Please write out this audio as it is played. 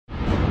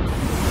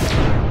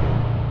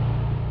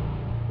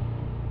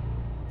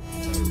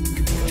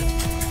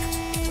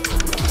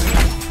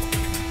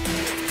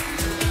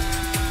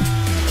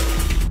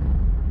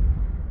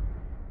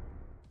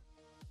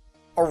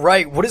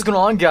Alright, what is going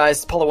on, guys?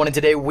 It's Paulo1, and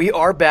today we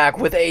are back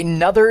with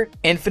another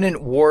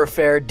Infinite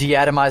Warfare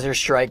DE-ATOMIZER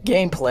Strike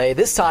gameplay.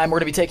 This time we're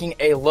going to be taking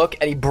a look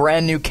at a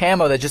brand new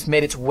camo that just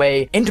made its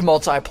way into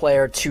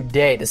multiplayer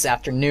today, this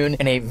afternoon,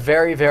 in a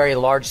very, very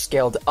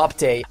large-scaled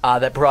update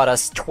that brought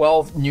us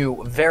 12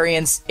 new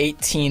variants,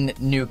 18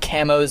 new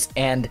camos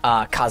and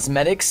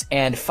cosmetics,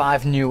 and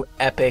 5 new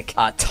epic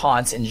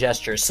taunts and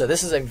gestures. So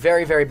this is a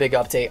very, very big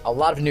update, a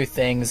lot of new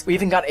things. We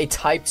even got a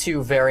Type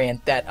 2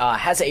 variant that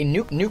has a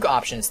nuke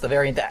option. It's the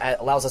variant that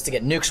allows us to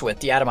get nukes with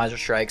DE-ATOMIZER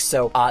strikes.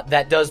 So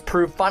that does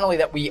prove finally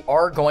that we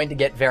are going to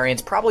get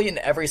variants probably in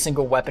every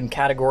single weapon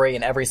category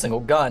and every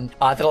single gun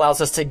that allows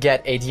us to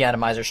get a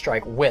DE-ATOMIZER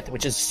strike with,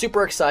 which is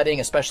super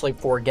exciting, especially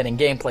for getting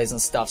gameplays and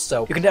stuff.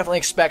 So you can definitely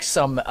expect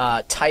some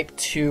Type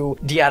 2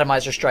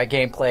 DE-ATOMIZER strike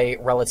gameplay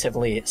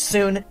relatively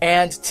soon.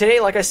 And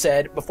today, like I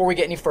said, before we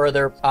get any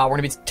further, we're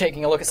going to be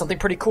taking a look at something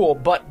pretty cool.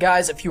 But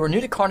guys, if you are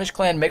new to Carnage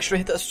Clan, make sure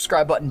to hit the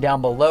subscribe button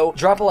down below.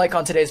 Drop a like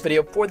on today's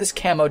video for this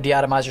camo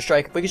DE-ATOMIZER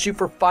strike. If we could shoot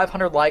for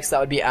 500 likes, that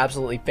would be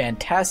absolutely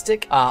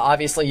fantastic.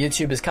 Obviously,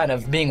 YouTube is kind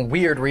of being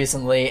weird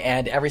recently,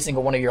 and every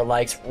single one of your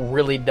likes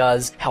really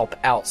does help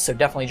out. So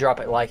definitely drop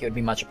a like. It would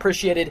be much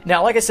appreciated.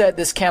 Now, like I said,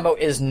 this camo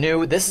is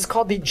new. This is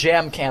called the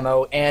Jam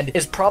camo, and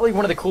is probably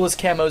one of the coolest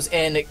camos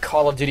in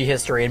Call of Duty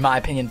history, in my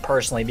opinion,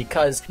 personally,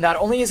 because not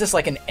only is this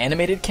like an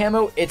animated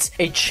camo, it's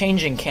a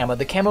changing camo.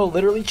 The camo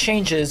literally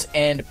changes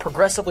and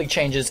progressively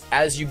changes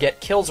as you get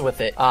kills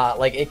with it.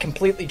 Like, it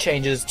completely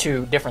changes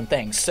to different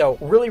things. So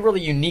really,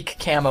 really unique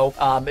camo.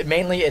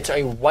 Mainly it's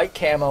a white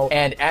camo,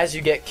 and as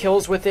you get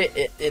kills with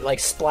it, it like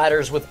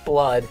splatters with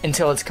blood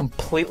until it's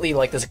completely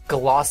like this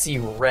glossy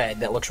red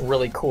that looks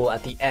really cool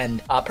at the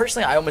end.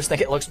 Personally, I almost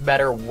think it looks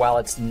better while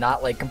it's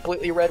not like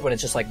completely red, when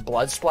it's just like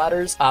blood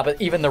splatters.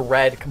 But even the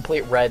red,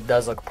 complete red,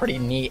 does look pretty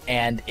neat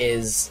and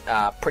is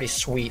pretty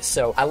sweet.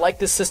 So I like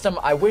this system.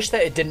 I wish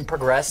that it didn't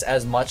progress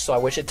as much, so I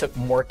wish it took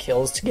more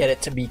kills to get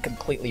it to be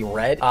completely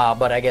red.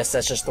 But I guess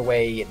that's just the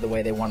way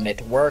they wanted it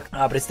to work.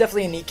 But it's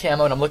definitely a neat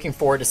camo, and I'm looking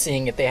forward to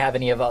seeing if they have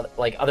any of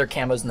other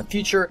camos in the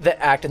future that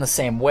act in the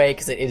same way,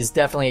 because it is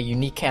definitely a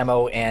unique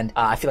camo, and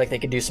I feel like they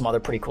could do some other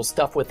pretty cool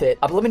stuff with it.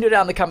 But let me know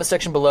down in the comment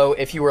section below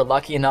if you were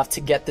lucky enough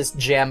to get this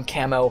Jam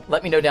camo.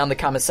 Let me know down in the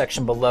comment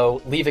section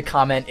below. Leave a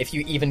comment if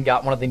you even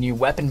got one of the new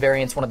weapon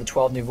variants, one of the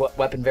 12 new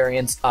weapon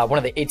variants, one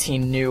of the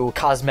 18 new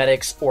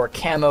cosmetics or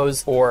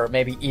camos, or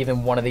maybe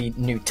even one of the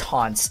new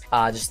taunts.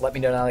 Just let me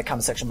know down in the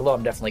comment section below.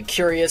 I'm definitely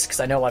curious, because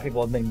I know a lot of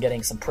people have been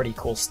getting some pretty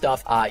cool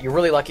stuff. You're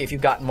really lucky if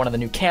you've gotten one of the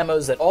new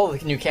camos. That all of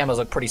the new camos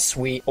look pretty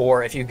sweet,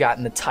 or if you've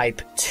gotten the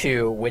Type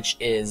 2, which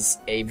is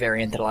a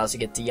variant that allows you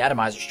to get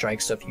DE-ATOMIZER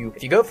strikes. So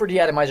if you go for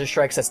DE-ATOMIZER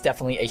strikes, that's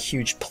definitely a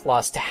huge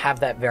plus to have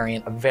that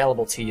variant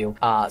available to you.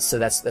 So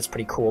that's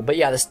pretty cool. But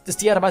yeah, this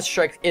DE-ATOMIZER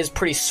strike is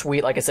pretty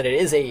sweet. Like I said,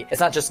 it's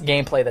not just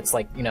gameplay that's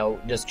like, you know,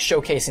 just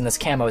showcasing this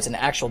camo. It's an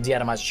actual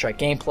DE-ATOMIZER strike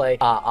gameplay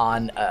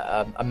on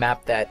a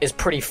map that is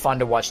pretty fun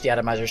to watch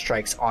DE-ATOMIZER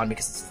strikes on,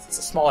 because it's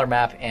a smaller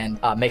map and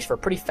makes for a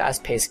pretty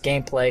fast-paced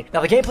gameplay.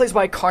 Now, the gameplay is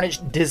by Karnage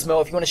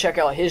Dismo. If you want to check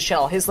out his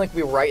channel, his link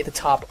will be right at the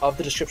top of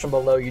the description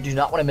below. You do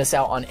not want to miss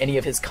out on any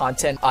of his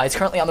content. He's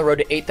currently on the road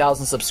to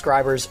 8,000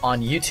 subscribers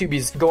on YouTube.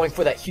 He's going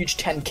for that huge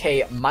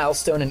 10K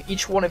milestone, and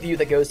each one of you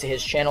that goes to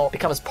his channel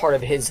becomes part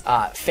of his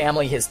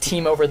family. His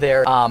team over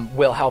there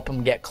will help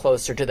him get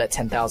closer to that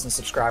 10,000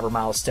 subscriber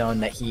milestone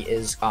that he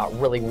is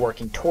really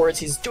working towards.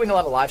 He's doing a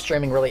lot of live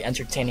streaming, really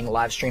entertaining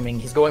live streaming.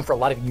 He's going for a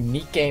lot of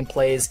unique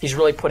gameplays. He's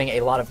really putting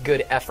a lot of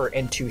good effort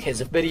into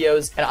his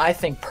videos, and I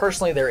think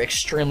personally they're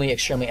extremely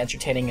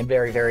entertaining and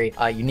very, very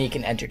unique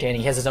and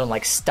entertaining. He has his own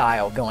like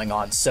style going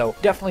on. So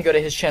definitely go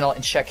to his channel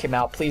and check him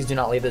out. Please do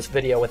not leave this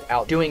video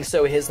without doing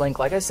so. His link,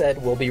 like I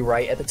said, will be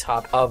right at the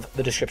top of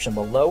the description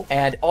below.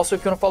 And also,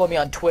 if you want to follow me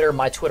on Twitter,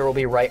 my Twitter will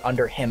be right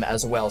under him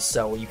as well.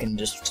 So you can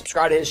just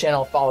subscribe to his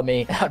channel, follow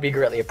me. That would be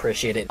greatly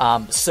appreciated.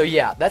 So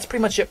yeah, that's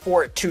pretty much it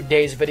for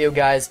today's video,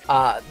 guys.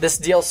 This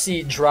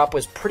DLC drop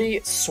was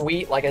pretty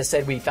sweet. Like I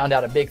said, we found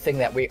out a big thing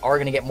that we are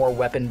going to get more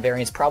weapon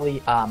variants,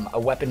 probably a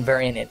weapon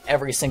variant in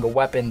every single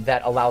weapon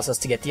that allows us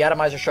to get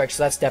DE-ATOMIZER strikes.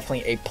 So that's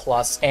definitely a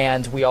plus.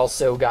 And we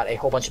also got a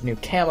whole bunch of new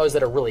camos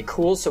that are really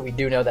cool. So we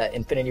do know that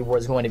Infinity Ward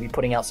is going to be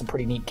putting out some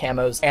pretty neat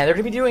camos, and they're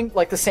going to be doing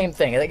like the same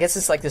thing. I guess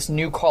it's like this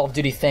new Call of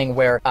Duty thing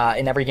where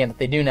in every game that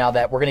they do now,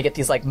 that we're going to get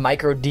these like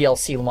micro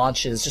DLC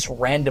launches just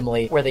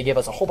randomly, where they give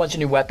us a whole bunch of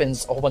new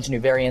weapons, a whole bunch of new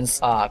variants,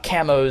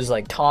 camos,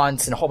 like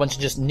taunts, and a whole bunch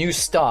of just new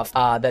stuff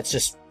that's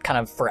just kind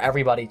of for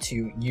everybody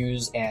to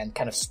use and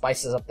kind of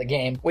spices up the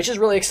game, which is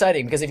really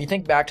exciting, because if you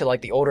think back to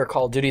like the older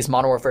Call of Duties,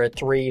 Modern Warfare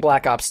 3,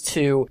 Black Ops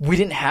 2, we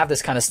didn't have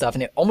this kind of stuff,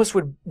 and it almost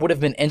would have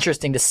been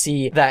interesting to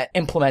see that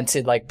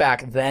implemented like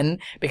back then,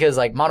 because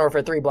like Modern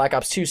Warfare 3, Black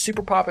Ops 2,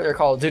 super popular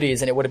Call of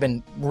Duties, and it would have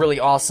been really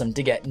awesome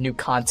to get new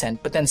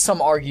content. But then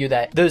some argue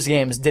that those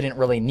games didn't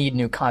really need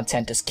new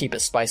content to keep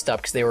it spiced up,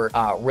 because they were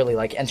really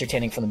like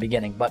entertaining from the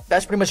beginning. But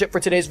that's pretty much it for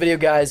today's video,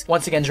 guys.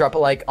 Once again, drop a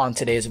like on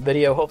today's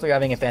video. Hopefully you're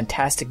having a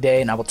fantastic day,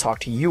 and I will talk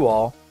to you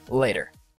all later.